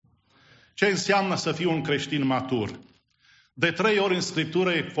Ce înseamnă să fii un creștin matur? De 3 ori în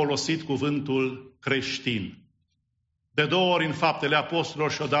Scriptură e folosit cuvântul creștin. De 2 ori în Faptele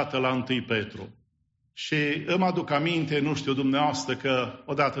Apostolilor și odată la 1 Petru. Și îmi aduc aminte, nu știu dumneavoastră, că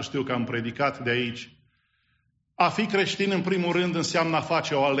odată știu că am predicat de aici. A fi creștin, în primul rând, înseamnă a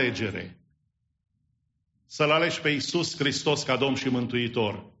face o alegere. Să-L alegi pe Iisus Hristos ca Domn și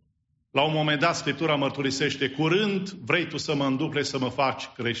Mântuitor. La un moment dat, Scriptura mărturisește, curând vrei tu să mă înduple să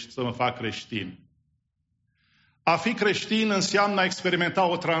mă fac creștin. A fi creștin înseamnă a experimenta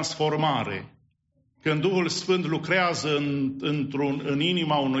o transformare. Când Duhul Sfânt lucrează în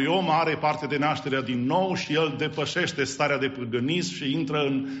inima unui om, are parte de nașterea din nou și el depășește starea de păgânism și intră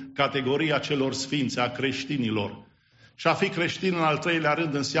în categoria celor sfinți, a creștinilor. Și a fi creștin, în al 3-lea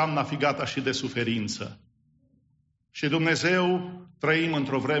rând, înseamnă a fi gata și de suferință. Și Dumnezeu, trăim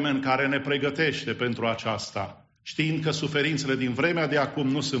într-o vreme în care ne pregătește pentru aceasta, știind că suferințele din vremea de acum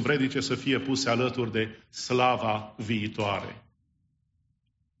nu sunt vrednice să fie puse alături de slava viitoare.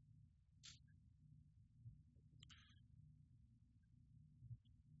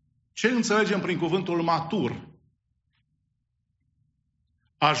 Ce înțelegem prin cuvântul matur?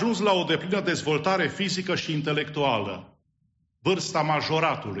 Ajuns la o deplină dezvoltare fizică și intelectuală, vârsta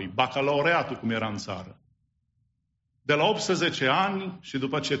majoratului, bacalaureatul cum era în țară. De la 18 ani și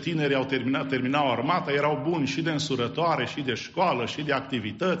după ce tinerii terminau armata, erau buni și de însurătoare, și de școală, și de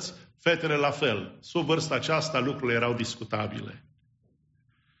activități, fetele la fel. Sub vârsta aceasta lucrurile erau discutabile.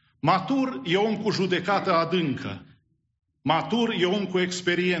 Matur e om cu judecată adâncă. Matur e om cu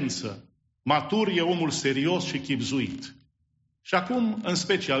experiență. Matur e omul serios și chibzuit. Și acum, în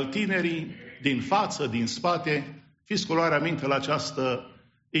special tinerii, din față, din spate, fiți cu luarea minte la această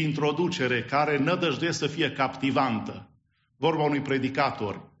introducere care nădăjduie să fie captivantă. Vorba unui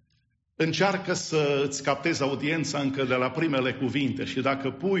predicator. Încearcă să îți captezi audiența încă de la primele cuvinte și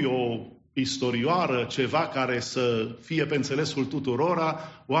dacă pui o istorioară, ceva care să fie pe înțelesul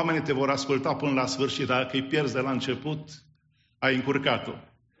tuturora, oamenii te vor asculta până la sfârșit. Dacă îi pierzi de la început, ai încurcat-o.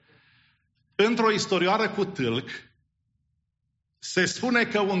 Într-o istorioară cu tâlc, se spune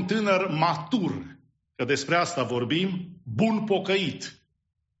că un tânăr matur, că despre asta vorbim, bun pocăit,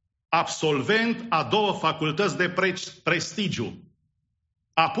 absolvent a 2 facultăți de prestigiu,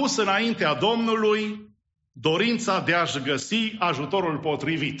 a pus înaintea Domnului dorința de a-și găsi ajutorul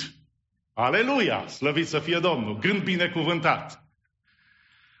potrivit. Aleluia! Slăvit să fie Domnul! Gând binecuvântat!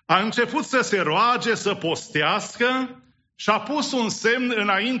 A început să se roage, să postească și a pus un semn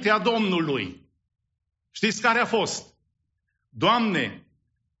înaintea Domnului. Știți care a fost? Doamne,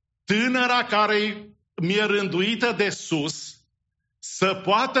 tânăra care mi-e rânduită de sus să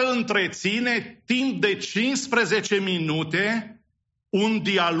poată întreține timp de 15 minute un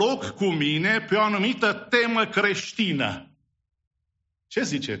dialog cu mine pe o anumită temă creștină. Ce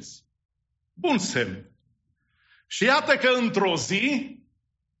ziceți? Bun semn. Și iată că într-o zi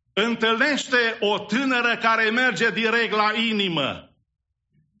întâlnește o tânără care merge direct la inimă.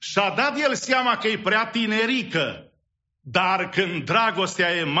 Și-a dat el seama că e prea tinerică. Dar când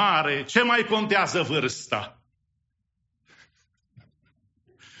dragostea e mare, ce mai contează vârsta?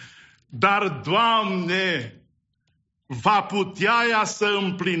 Dar, Doamne, va putea ea să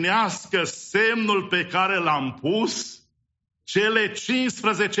împlinească semnul pe care l-am pus? Cele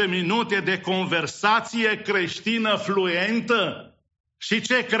 15 minute de conversație creștină fluentă? Și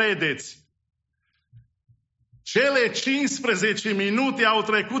ce credeți? Cele 15 minute au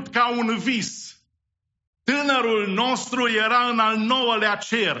trecut ca un vis. Tânărul nostru era în al 9-lea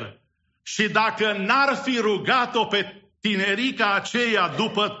cer. Și dacă n-ar fi rugat-o pe tinerica aceea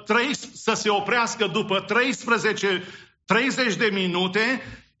să se oprească după 30 de minute,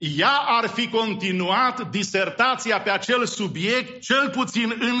 ea ar fi continuat disertația pe acel subiect cel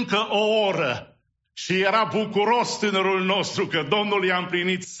puțin încă o oră. Și era bucuros tânărul nostru că Domnul i-a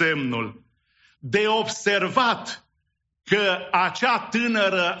împlinit semnul. De observat că acea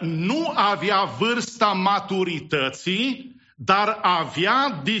tânără nu avea vârsta maturității, dar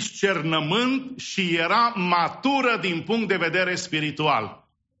avea discernământ și era matură din punct de vedere spiritual.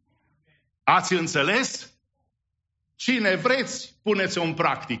 Ați înțeles? Cine vreți, puneți-o în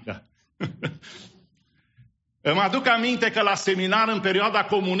practică. Îmi aduc aminte că la seminar în perioada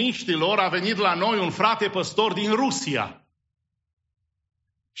comuniștilor a venit la noi un frate păstor din Rusia.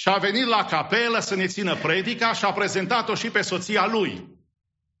 Și a venit la capelă să ne țină predica și a prezentat-o și pe soția lui.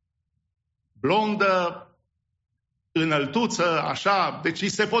 Blondă, înăltuță, așa, deci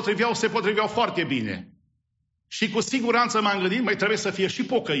se potriveau foarte bine. Și cu siguranță m-am gândit, mai trebuie să fie și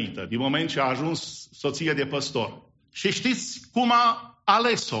pocăită, din moment ce a ajuns soție de păstor. Și știți cum a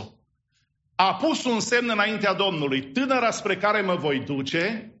ales-o? A pus un semn înaintea Domnului, tânăra spre care mă voi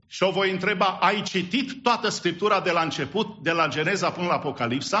duce și o voi întreba, ai citit toată Scriptura de la început, de la Geneza până la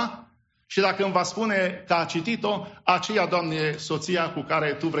Apocalipsa? Și dacă îmi va spune că a citit-o, aceea, Doamne, soția cu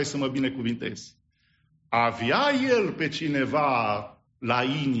care Tu vrei să mă binecuvintezi. Avea el pe cineva la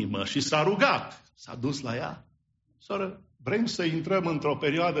inimă și s-a rugat, s-a dus la ea. Soră, vrem să intrăm într-o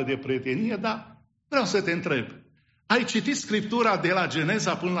perioadă de prietenie, dar vreau să te întreb. Ai citit Scriptura de la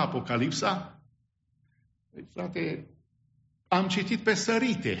Geneza până la Apocalipsa? Păi, frate, am citit pe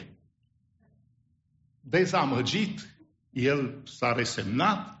sărite. Dezamăgit, el s-a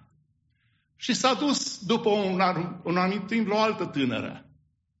resemnat și s-a dus după un anumit timp la o altă tânără.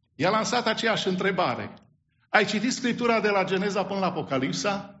 I-a lansat aceeași întrebare. Ai citit Scriptura de la Geneza până la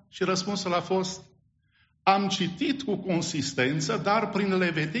Apocalipsa? Și răspunsul a fost, am citit cu consistență, dar prin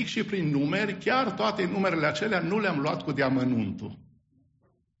levitic și prin numeri, chiar toate numerele acelea nu le-am luat cu deamănuntul.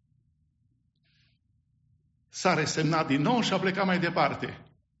 S-a resemnat din nou și a plecat mai departe.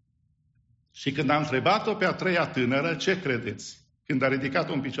 Și când a întrebat-o pe a treia tânără, ce credeți? Când a ridicat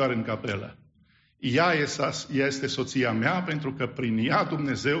un picioare în capelă. Ea este soția mea, pentru că prin ea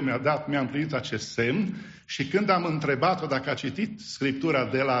Dumnezeu mi-a împlinit acest semn și când am întrebat-o dacă a citit Scriptura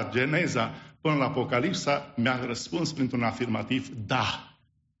de la Geneza până la Apocalipsa, mi-a răspuns printr-un afirmativ, da.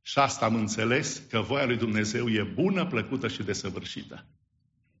 Și asta am înțeles, că voia lui Dumnezeu e bună, plăcută și desăvârșită.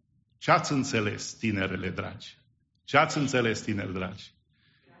 Ce ați înțeles, tinerele dragi? Ce ați înțeles, tineri dragi?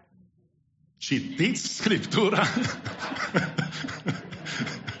 Citiți Scriptura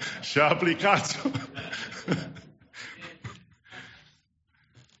și aplicați-o.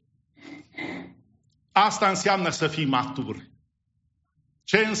 Asta înseamnă să fii matur.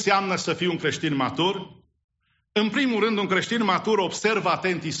 Ce înseamnă să fii un creștin matur? În primul rând, un creștin matur observă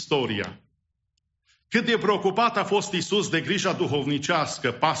atent istoria. Cât de preocupat a fost Iisus de grija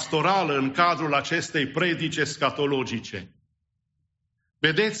duhovnicească, pastorală în cadrul acestei predici escatologice.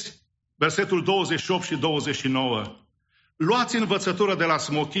 Vedeți versetul 28 și 29. Luați învățătură de la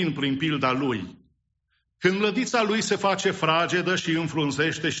smochin prin pilda lui. Când mlădița lui se face fragedă și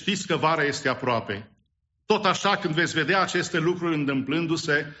înfrunzește, știți că vara este aproape. Tot așa, când veți vedea aceste lucruri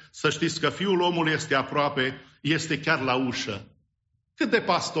întâmplându-se, să știți că Fiul omului este aproape, este chiar la ușă. Cât de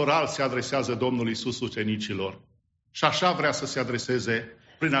pastoral se adresează Domnul Iisus ucenicilor. Și așa vrea să se adreseze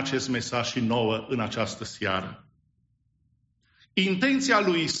prin acest mesaj și nouă în această seară. Intenția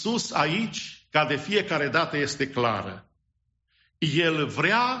lui Iisus aici, ca de fiecare dată, este clară. El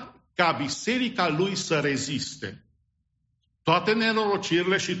vrea ca biserica lui să reziste. Toate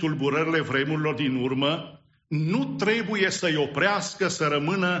nenorocirile și tulburările vremurilor din urmă nu trebuie să-i oprească să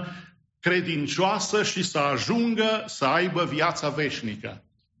rămână credincioasă și să ajungă să aibă viața veșnică.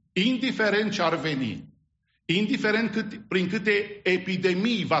 Indiferent ce ar veni, indiferent prin câte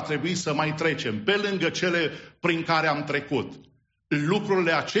epidemii va trebui să mai trecem, pe lângă cele prin care am trecut,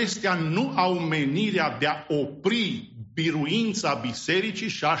 lucrurile acestea nu au menirea de a opri biruința bisericii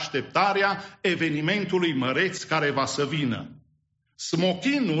și așteptarea evenimentului măreț care va să vină.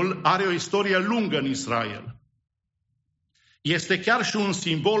 Smochinul are o istorie lungă în Israel. Este chiar și un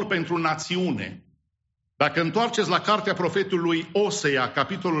simbol pentru națiune. Dacă întoarceți la cartea profetului Osea,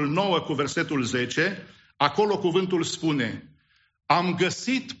 capitolul 9 cu versetul 10, acolo cuvântul spune: am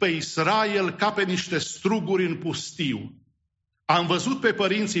găsit pe Israel ca pe niște struguri în pustiu. Am văzut pe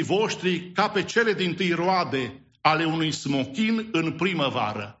părinții voștri ca pe cele dintâi roade ale unui smochin în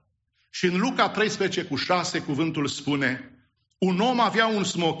primăvară. Și în Luca 13 cu 6 cuvântul spune: un om avea un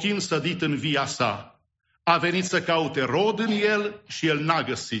smochin sădit în via sa. A venit să caute rod în el și el n-a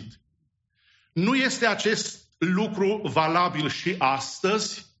găsit. Nu este acest lucru valabil și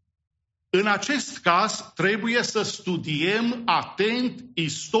astăzi? În acest caz trebuie să studiem atent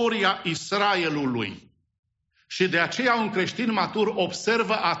istoria Israelului. Și de aceea un creștin matur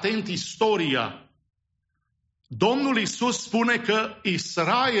observă atent istoria. Domnul Iisus spune că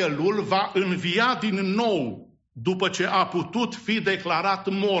Israelul va învia din nou după ce a putut fi declarat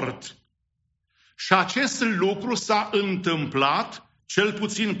mort. Și acest lucru s-a întâmplat, cel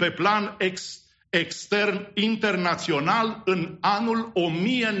puțin pe plan extern internațional, în anul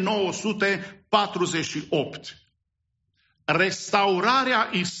 1948. Restaurarea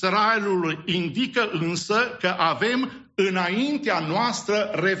Israelului indică însă că avem înaintea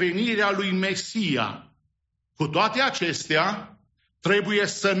noastră revenirea lui Mesia. Cu toate acestea, trebuie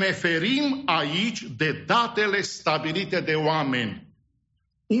să ne ferim aici de datele stabilite de oameni.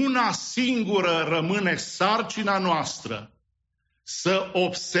 Una singură rămâne sarcina noastră: să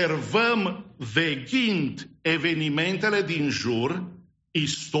observăm veghind evenimentele din jur,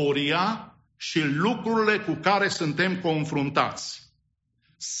 istoria și lucrurile cu care suntem confruntați.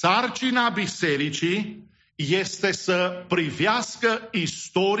 Sarcina bisericii este să privească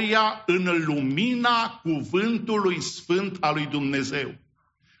istoria în lumina cuvântului sfânt al lui Dumnezeu.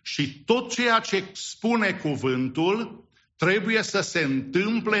 Și tot ceea ce spune cuvântul trebuie să se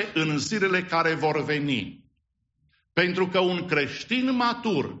întâmple în zilele care vor veni. Pentru că un creștin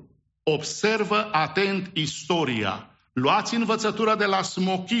matur observă atent istoria. Luați învățătura de la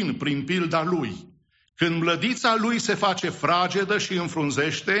smochin prin pilda lui. Când mlădița lui se face fragedă și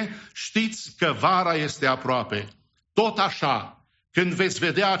înfrunzește, știți că vara este aproape. Tot așa, când veți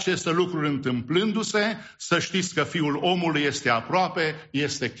vedea aceste lucruri întâmplându-se, să știți că Fiul omului este aproape,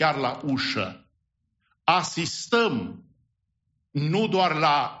 este chiar la ușă. Asistăm nu doar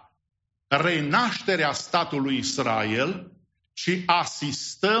la renașterea statului Israel, ci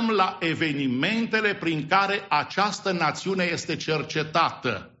asistăm la evenimentele prin care această națiune este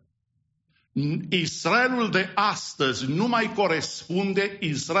cercetată. Israelul de astăzi nu mai corespunde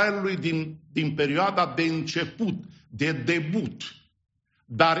Israelului din perioada de început, de debut.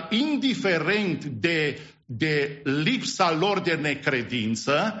 Dar indiferent de lipsa lor de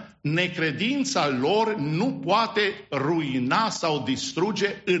necredință, necredința lor nu poate ruina sau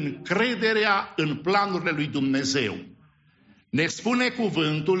distruge încrederea în planurile lui Dumnezeu. Ne spune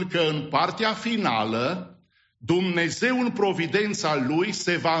cuvântul că în partea finală, Dumnezeu în providența lui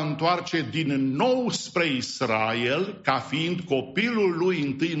se va întoarce din nou spre Israel, ca fiind copilul lui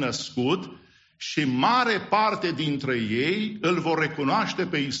întâi născut, și mare parte dintre ei îl vor recunoaște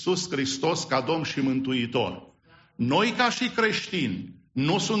pe Iisus Hristos ca Domn și Mântuitor. Noi, ca și creștini,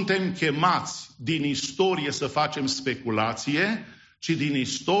 nu suntem chemați din istorie să facem speculație, ci din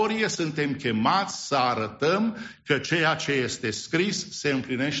istorie suntem chemați să arătăm că ceea ce este scris se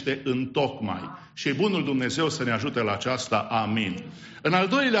împlinește întocmai. Și bunul Dumnezeu să ne ajute la aceasta. Amin. În al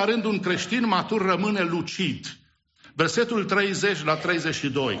doilea rând, un creștin matur rămâne lucid. Versetul 30 la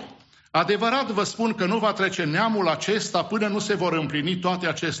 32. Adevărat vă spun că nu va trece neamul acesta până nu se vor împlini toate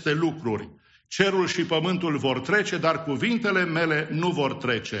aceste lucruri. Cerul și pământul vor trece, dar cuvintele mele nu vor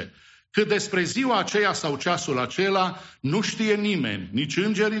trece. Cât despre ziua aceea sau ceasul acela, nu știe nimeni, nici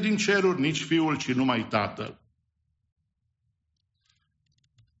îngerii din ceruri, nici Fiul, ci numai Tatăl.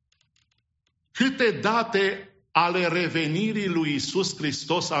 Câte date ale revenirii lui Iisus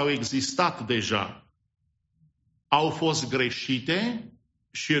Hristos au existat deja? Au fost greșite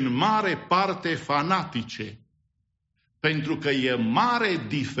și în mare parte fanatice. Pentru că e mare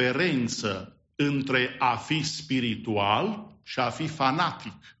diferență între a fi spiritual și a fi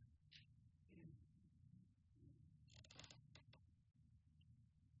fanatic.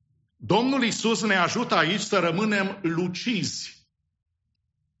 Domnul Iisus ne ajută aici să rămânem lucizi,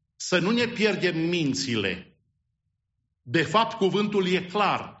 să nu ne pierdem mințile. De fapt, cuvântul e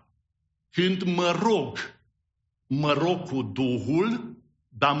clar. Când mă rog cu Duhul,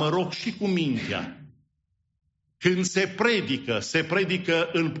 dar mă rog și cu mintea. Când se predică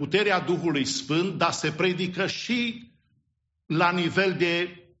în puterea Duhului Sfânt, dar se predică și la nivel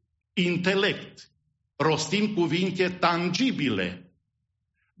de intelect. Rostim cuvinte tangibile.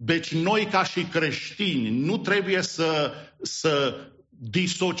 Deci noi, ca și creștini, nu trebuie să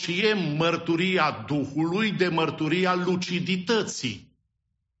disociem mărturia Duhului de mărturia lucidității.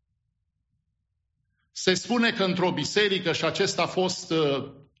 Se spune că într-o biserică, și acesta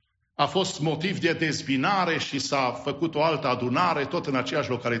a fost motiv de dezbinare și s-a făcut o altă adunare, tot în aceeași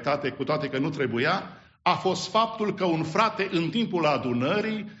localitate, cu toate că nu trebuia, a fost faptul că un frate în timpul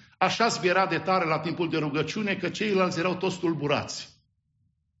adunării așa zbiera de tare la timpul de rugăciune că ceilalți erau toți tulburați.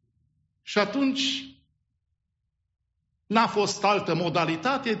 Și atunci n-a fost altă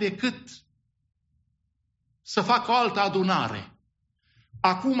modalitate decât să facă o altă adunare.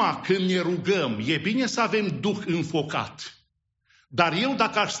 Acum, când ne rugăm, e bine să avem Duh înfocat. Dar eu,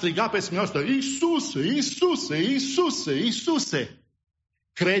 dacă aș striga pe dumneavoastră, Iisuse, Iisuse, Iisuse, Iisuse,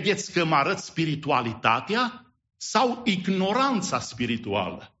 credeți că mă arăt spiritualitatea sau ignoranța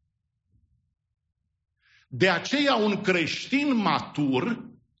spirituală? De aceea, un creștin matur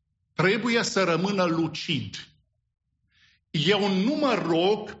trebuie să rămână lucid. Eu nu mă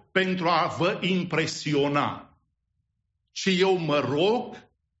rog pentru a vă impresiona, ci eu mă rog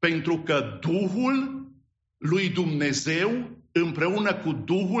pentru că Duhul lui Dumnezeu împreună cu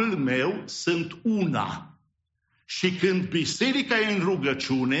Duhul meu sunt una. Și când biserica e în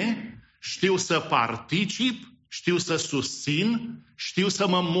rugăciune, știu să particip, știu să susțin, știu să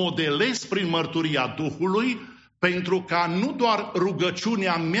mă modelez prin mărturia Duhului, pentru ca nu doar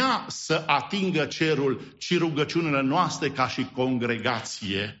rugăciunea mea să atingă cerul, ci rugăciunile noastre ca și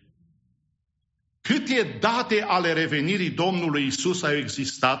congregație. Câte date ale revenirii Domnului Iisus au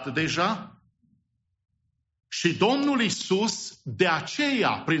existat deja? Și Domnul Iisus, de aceea,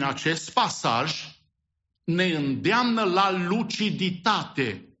 prin acest pasaj, ne îndeamnă la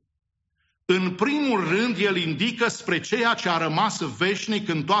luciditate. În primul rând, el indică spre ceea ce a rămas veșnic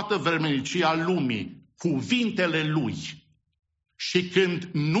în toată veșnicia lumii, cuvintele lui. Și când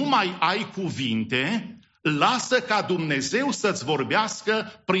nu mai ai cuvinte, lasă ca Dumnezeu să-ți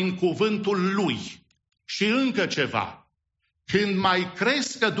vorbească prin cuvântul lui. Și încă ceva, când mai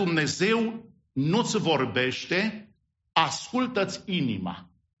crezi că Dumnezeu nu-ți vorbește, ascultă-ți inima.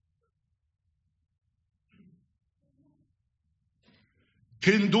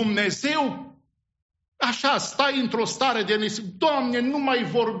 Când Dumnezeu, așa, stai într-o stare de nisip, Doamne, nu mai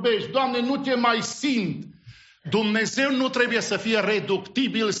vorbești, Doamne, nu te mai simt. Dumnezeu nu trebuie să fie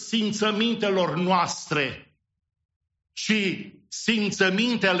reductibil simțămintelor noastre, ci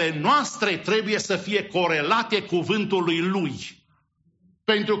simțămintele noastre trebuie să fie corelate cuvântului Lui.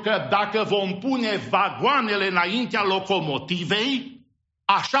 Pentru că dacă vom pune vagoanele înaintea locomotivei,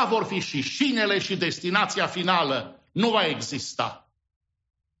 așa vor fi și șinele și destinația finală. Nu va exista.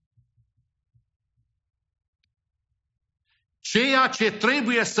 Ceea ce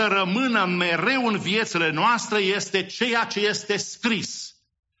trebuie să rămână mereu în viețile noastre este ceea ce este scris.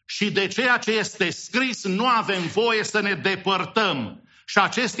 Și de ceea ce este scris nu avem voie să ne depărtăm. Și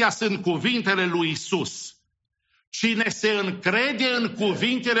acestea sunt cuvintele lui Isus. Cine se încrede în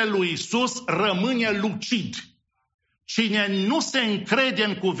cuvintele lui Isus rămâne lucid. Cine nu se încrede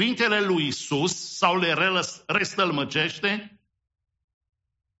în cuvintele lui Isus sau le răstălmăcește,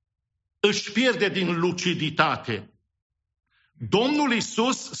 își pierde din luciditate. Domnul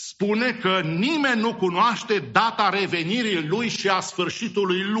Iisus spune că nimeni nu cunoaște data revenirii Lui și a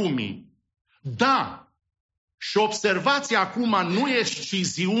sfârșitului lumii. Da, și observați acum, nu e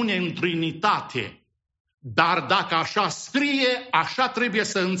sciziune în Trinitate, dar dacă așa scrie, așa trebuie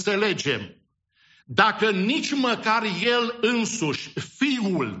să înțelegem. Dacă nici măcar El însuși,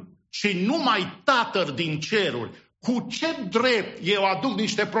 Fiul, și numai Tatăl din ceruri, cu ce drept eu aduc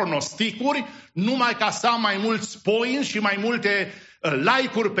niște pronosticuri numai ca să am mai mulți points și mai multe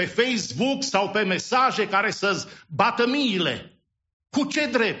like-uri pe Facebook sau pe mesaje care să-ți bată miile? Cu ce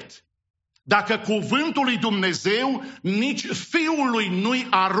drept? Dacă cuvântul lui Dumnezeu nici Fiului nu-i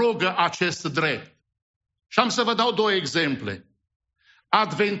arogă acest drept. Și am să vă dau două exemple.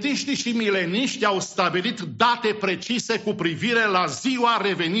 Adventiștii și mileniștii au stabilit date precise cu privire la ziua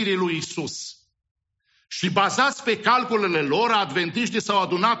revenirii lui Isus. Și bazați pe calculele lor, adventiștii s-au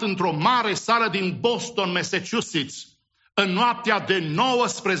adunat într-o mare sală din Boston, Massachusetts, în noaptea de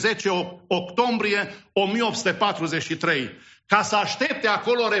 19 octombrie 1843, ca să aștepte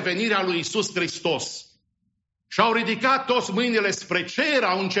acolo revenirea lui Isus Hristos. Și-au ridicat toți mâinile spre cer,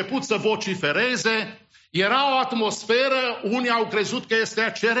 au început să vocifereze, era o atmosferă, unii au crezut că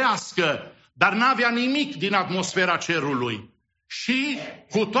este cerească, dar n-avea nimic din atmosfera cerului. Și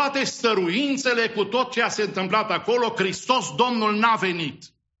cu toate stăruințele, cu tot ce se întâmplat acolo, Hristos Domnul n-a venit.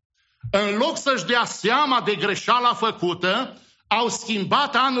 În loc să-și dea seama de greșeala făcută, au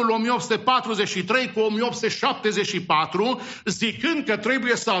schimbat anul 1843 cu 1874, zicând că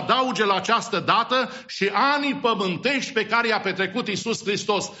trebuie să adauge la această dată și anii pământești pe care i-a petrecut Iisus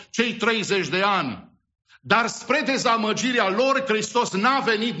Hristos, cei 30 de ani. Dar spre dezamăgirea lor, Hristos n-a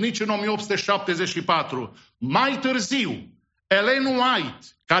venit nici în 1874. Mai târziu, Ellen White,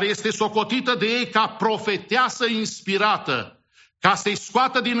 care este socotită de ei ca profeteasă inspirată, ca să-i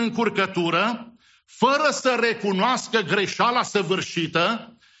scoată din încurcătură, fără să recunoască greșeala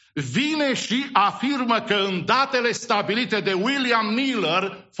săvârșită, vine și afirmă că în datele stabilite de William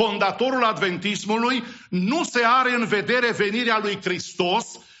Miller, fondatorul adventismului, nu se are în vedere venirea lui Hristos,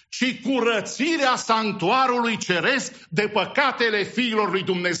 ci curățirea sanctuarului ceresc de păcatele fiilor lui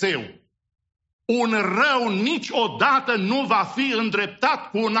Dumnezeu. Un rău niciodată nu va fi îndreptat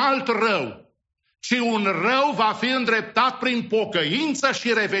cu un alt rău, ci un rău va fi îndreptat prin pocăință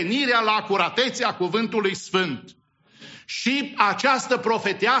și revenirea la acuratețea cuvântului sfânt. Și această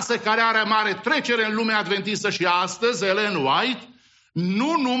profeteasă care are mare trecere în lumea adventistă și astăzi, Ellen White,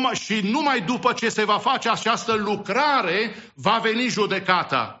 numai după ce se va face această lucrare, va veni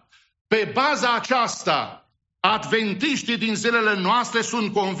judecata. Pe baza aceasta, adventiștii din zilele noastre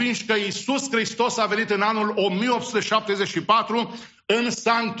sunt convinși că Iisus Hristos a venit în anul 1874 în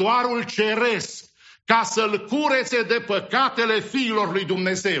sanctuarul ceresc, ca să-l curețe de păcatele fiilor lui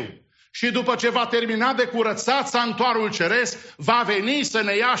Dumnezeu. Și după ce va termina de curățat sanctuarul ceresc, va veni să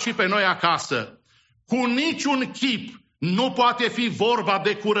ne ia și pe noi acasă. Cu niciun chip nu poate fi vorba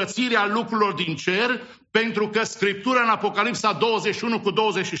de curățirea lucrurilor din cer, pentru că Scriptura în Apocalipsa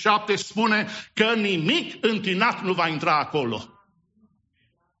 21:27 spune că nimic întinat nu va intra acolo.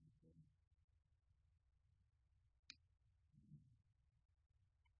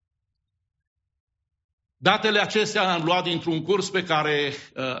 Datele acestea am luat dintr-un curs pe care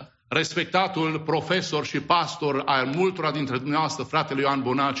respectatul profesor și pastor al multora dintre dumneavoastră, fratele Ioan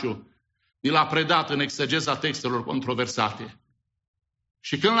Bonaciu, ni l-a predat în exegeza textelor controversate.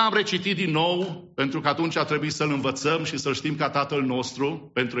 Și când l-am recitit din nou, pentru că atunci a trebuit să-l învățăm și să-l știm ca Tatăl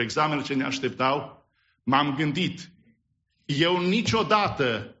nostru, pentru examenele ce ne așteptau, m-am gândit, eu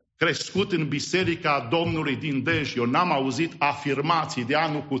niciodată crescut în Biserica Domnului din Dej, eu n-am auzit afirmații de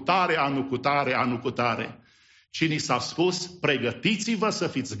anul cu tare, anul cu tare, anul cu tare. Și ni s-a spus, pregătiți-vă să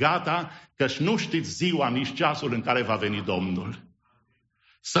fiți gata, căci nu știți ziua, nici ceasul în care va veni Domnul.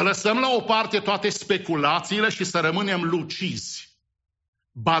 Să lăsăm la o parte toate speculațiile și să rămânem lucizi.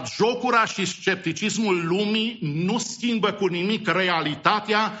 Batjocura și scepticismul lumii nu schimbă cu nimic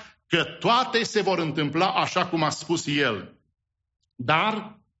realitatea că toate se vor întâmpla așa cum a spus el.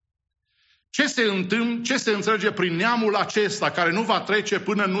 Dar ce se înțelege prin neamul acesta care nu va trece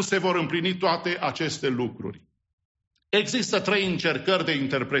până nu se vor împlini toate aceste lucruri? Există 3 încercări de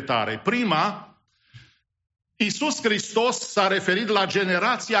interpretare. Prima, Iisus Hristos s-a referit la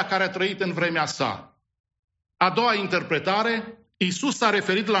generația care a trăit în vremea sa. A doua interpretare, Iisus s-a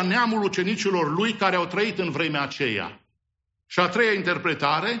referit la neamul ucenicilor lui care au trăit în vremea aceea. Și a treia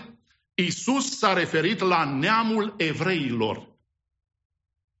interpretare, Iisus s-a referit la neamul evreilor.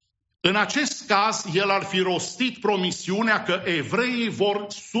 În acest caz, el ar fi rostit promisiunea că evreii vor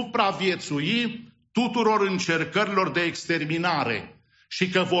supraviețui tuturor încercărilor de exterminare și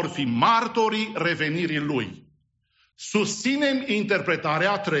că vor fi martorii revenirii lui. Susținem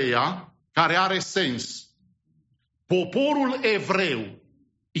interpretarea a treia, care are sens. Poporul evreu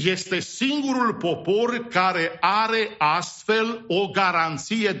este singurul popor care are astfel o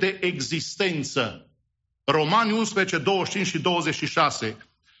garanție de existență. Romani 11, 25 și 26.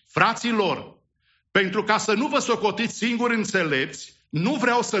 Fraților, pentru ca să nu vă socotiți singuri înțelepți, nu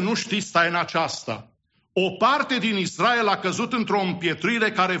vreau să nu știți taina aceasta. O parte din Israel a căzut într-o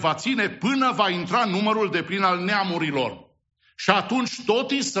împietrire care va ține până va intra numărul deplin al neamurilor. Și atunci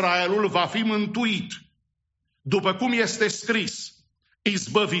tot Israelul va fi mântuit. După cum este scris,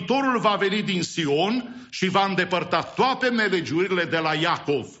 izbăvitorul va veni din Sion și va îndepărta toate nelegiurile de la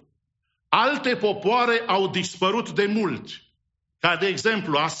Iacov. Alte popoare au dispărut de mult, ca de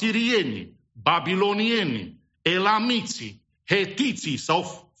exemplu asirienii, babilonienii, elamiții, hetiții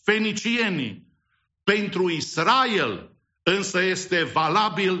sau fenicienii. Pentru Israel însă este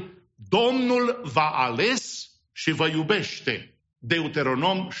valabil, Domnul v-a ales și vă iubește.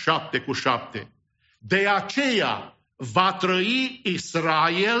 Deuteronom 7:7. De aceea va trăi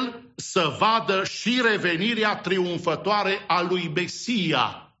Israel să vadă și revenirea triumfătoare a lui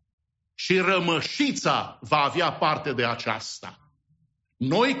Mesia și rămășița va avea parte de aceasta.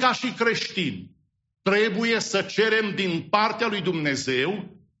 Noi ca și creștini trebuie să cerem din partea lui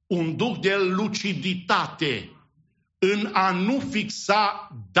Dumnezeu un duh de luciditate în a nu fixa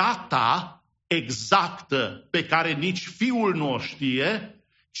data exactă pe care nici Fiul nu o știe,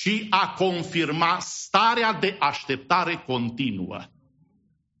 ci a confirma starea de așteptare continuă.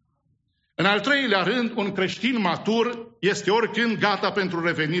 În al treilea rând, un creștin matur este oricând gata pentru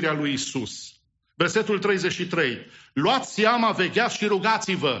revenirea lui Isus. Versetul 33. Luați seama, vegheați și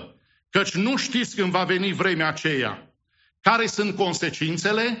rugați-vă, căci nu știți când va veni vremea aceea. Care sunt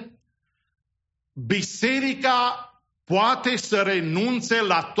consecințele? Biserica poate să renunțe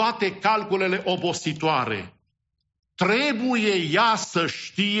la toate calculele obositoare. Trebuie ea să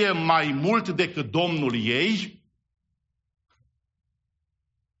știe mai mult decât Domnul ei?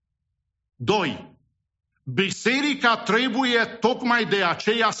 2. Biserica trebuie tocmai de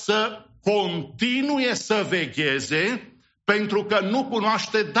aceea să continue să vegheze pentru că nu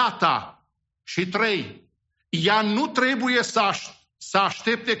cunoaște data. Și 3. Ea nu trebuie să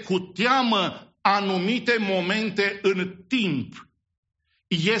aștepte cu teamă anumite momente în timp.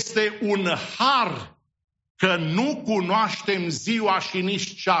 Este un har că nu cunoaștem ziua și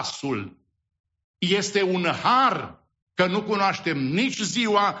nici ceasul. Este un har că nu cunoaștem nici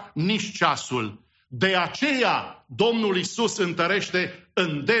ziua, nici ceasul. De aceea Domnul Iisus întărește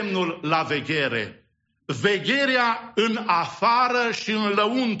îndemnul la veghere. Vegherea în afară și în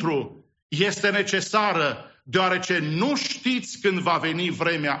lăuntru este necesară, deoarece nu știți când va veni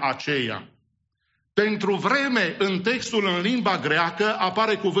vremea aceea. Pentru vreme, în textul în limba greacă,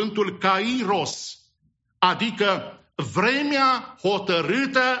 apare cuvântul kairos, adică vremea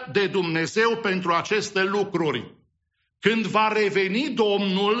hotărâtă de Dumnezeu pentru aceste lucruri. Când va reveni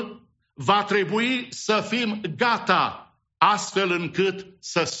Domnul, va trebui să fim gata, astfel încât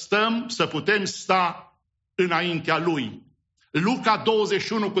să stăm, să putem sta înaintea Lui. Luca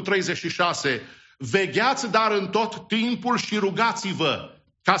 21:36. Vegheați dar în tot timpul și rugați-vă,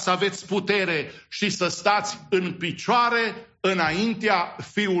 ca să aveți putere și să stați în picioare înaintea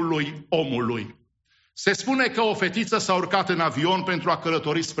Fiului Omului. Se spune că o fetiță s-a urcat în avion pentru a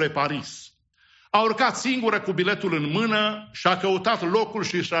călători spre Paris. A urcat singură cu biletul în mână și a căutat locul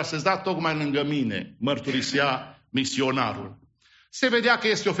și și-a așezat tocmai lângă mine, mărturisea misionarul. Se vedea că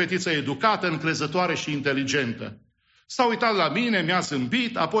este o fetiță educată, încrezătoare și inteligentă. S-a uitat la mine, mi-a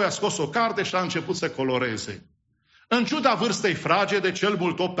zâmbit, apoi a scos o carte și a început să coloreze. În ciuda vârstei fragede, cel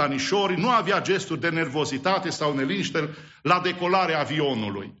mult 8 anișori, nu avea gesturi de nervozitate sau neliniște la decolarea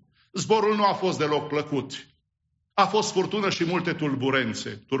avionului. Zborul nu a fost deloc plăcut. A fost furtună și multe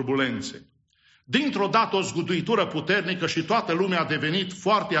turbulențe. Dintr-o dată o zguduitură puternică și toată lumea a devenit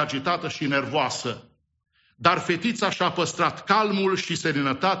foarte agitată și nervoasă. Dar fetița și-a păstrat calmul și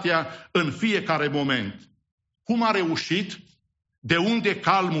serenitatea în fiecare moment. Cum a reușit? De unde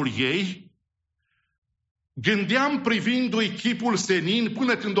calmul ei? Gândeam privindu-i chipul senin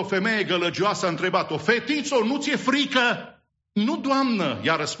până când o femeie gălăgioasă a întrebat-o: fetițo, nu ți-e frică? Nu, doamnă,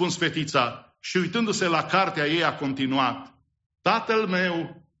 i-a răspuns fetița și uitându-se la cartea ei a continuat: tatăl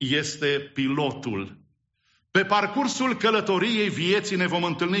meu este pilotul. Pe parcursul călătoriei vieții ne vom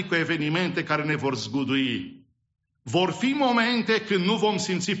întâlni cu evenimente care ne vor zgudui. Vor fi momente când nu vom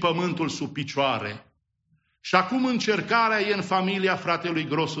simți pământul sub picioare. Și acum încercarea e în familia fratelui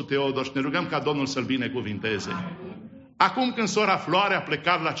Grosu Teodor și ne rugăm ca Domnul să-l binecuvinteze. Acum când sora Floare a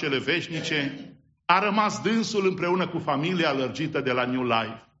plecat la cele veșnice, a rămas dânsul împreună cu familia lărgită de la New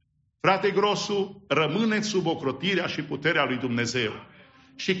Life. Frate Grosu, rămâneți sub ocrotirea și puterea lui Dumnezeu.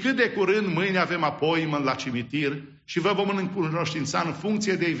 Și cât de curând, mâine avem appointment la cimitir și vă vom încunoștința în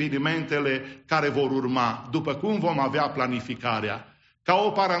funcție de evenimentele care vor urma, după cum vom avea planificarea. Ca o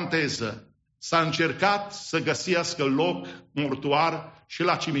paranteză, s-a încercat să găsească loc mortuar și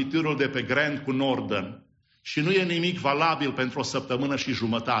la cimitirul de pe Grand cu Norden. Și nu e nimic valabil pentru o săptămână și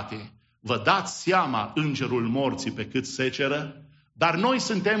jumătate. Vă dați seama, îngerul morții, pe cât seceră? Dar noi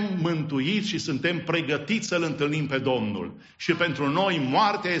suntem mântuiți și suntem pregătiți să-L întâlnim pe Domnul. Și pentru noi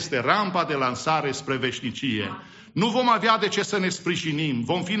moartea este rampa de lansare spre veșnicie. Nu vom avea de ce să ne sprijinim,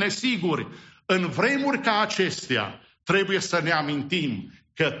 vom fi nesiguri. În vremuri ca acestea trebuie să ne amintim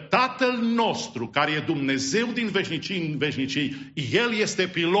că Tatăl nostru, care e Dumnezeu din veșnicii în veșnicii, El este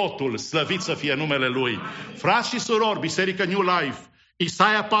pilotul, slăvit să fie numele Lui. Frați și surori, Biserică New Life,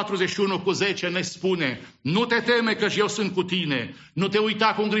 Isaia 41:10 ne spune: nu te teme că eu sunt cu tine, nu te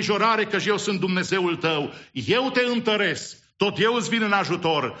uita cu îngrijorare că eu sunt Dumnezeul tău, eu te întăresc, tot eu îți vin în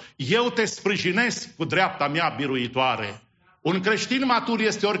ajutor, eu te sprijinesc cu dreapta mea biruitoare. Un creștin matur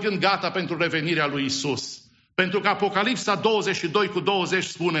este oricând gata pentru revenirea lui Isus. Pentru că Apocalipsa 22:20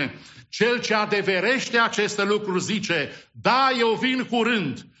 spune: cel ce adeverește aceste lucruri zice: da, eu vin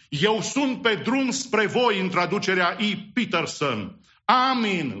curând, eu sunt pe drum spre voi, în traducerea E. Peterson.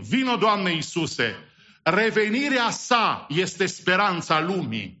 Amin, vino Doamne Iisuse. Revenirea sa este speranța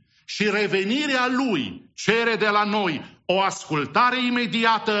lumii și revenirea Lui cere de la noi o ascultare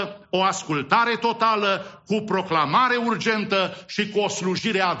imediată, o ascultare totală, cu proclamare urgentă și cu o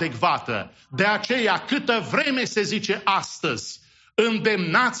slujire adecvată. De aceea, câtă vreme se zice astăzi,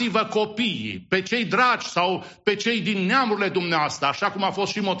 îndemnați-vă copiii, pe cei dragi sau pe cei din neamurile dumneavoastră, așa cum a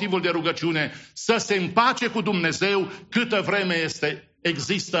fost și motivul de rugăciune, să se împace cu Dumnezeu câtă vreme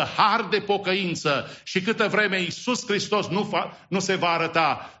există har de pocăință și câtă vreme Iisus Hristos nu se va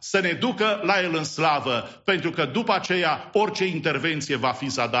arăta, să ne ducă la El în slavă, pentru că după aceea orice intervenție va fi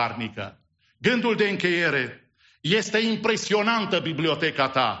zadarnică. Gândul de încheiere: este impresionantă biblioteca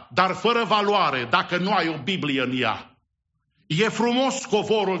ta, dar fără valoare dacă nu ai o Biblie în ea. E frumos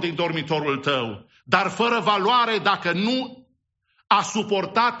covorul din dormitorul tău, dar fără valoare dacă nu a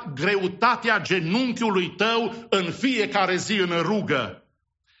suportat greutatea genunchiului tău în fiecare zi în rugă.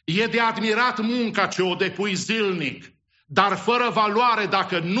 E de admirat munca ce o depui zilnic, dar fără valoare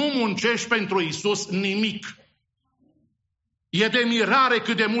dacă nu muncești pentru Iisus nimic. E de mirare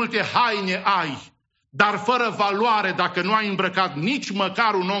cât de multe haine ai, dar fără valoare dacă nu ai îmbrăcat nici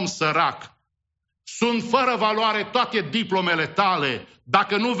măcar un om sărac. Sunt fără valoare toate diplomele tale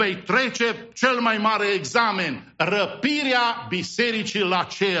dacă nu vei trece cel mai mare examen, răpirea bisericii la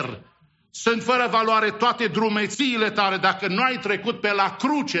cer. Sunt fără valoare toate drumețiile tale dacă nu ai trecut pe la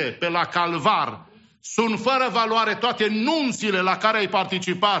cruce, pe la calvar. Sunt fără valoare toate nunțile la care ai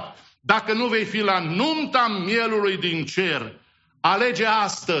participat dacă nu vei fi la nunta mielului din cer. Alege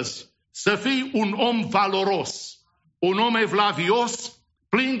astăzi să fii un om valoros, un om evlavios,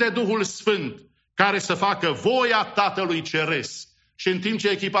 plin de Duhul Sfânt, care să facă voia Tatălui Ceresc. Și în timp ce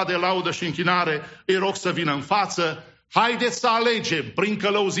echipa de laudă și închinare îi rog să vină în față, haideți să alegem prin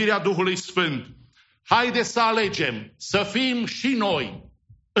călăuzirea Duhului Sfânt. Haideți să alegem să fim și noi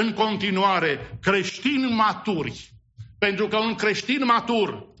în continuare creștini maturi, pentru că un creștin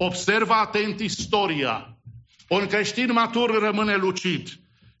matur observă atent istoria, un creștin matur rămâne lucid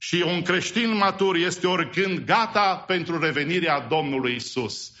și un creștin matur este oricând gata pentru revenirea Domnului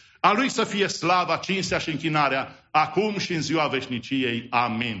Isus. A Lui să fie slava, cinstea și închinarea, acum și în ziua veșniciei.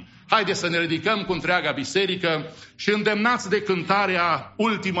 Amin. Haideți să ne ridicăm cu întreaga biserică și îndemnați de cântarea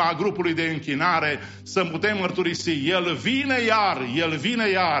ultima a grupului de închinare să putem mărturisi: El vine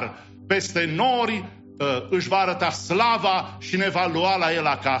iar, peste nori își va arăta slava și ne va lua la El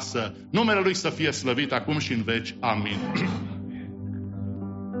acasă. Numele Lui să fie slăvit acum și în veci. Amin.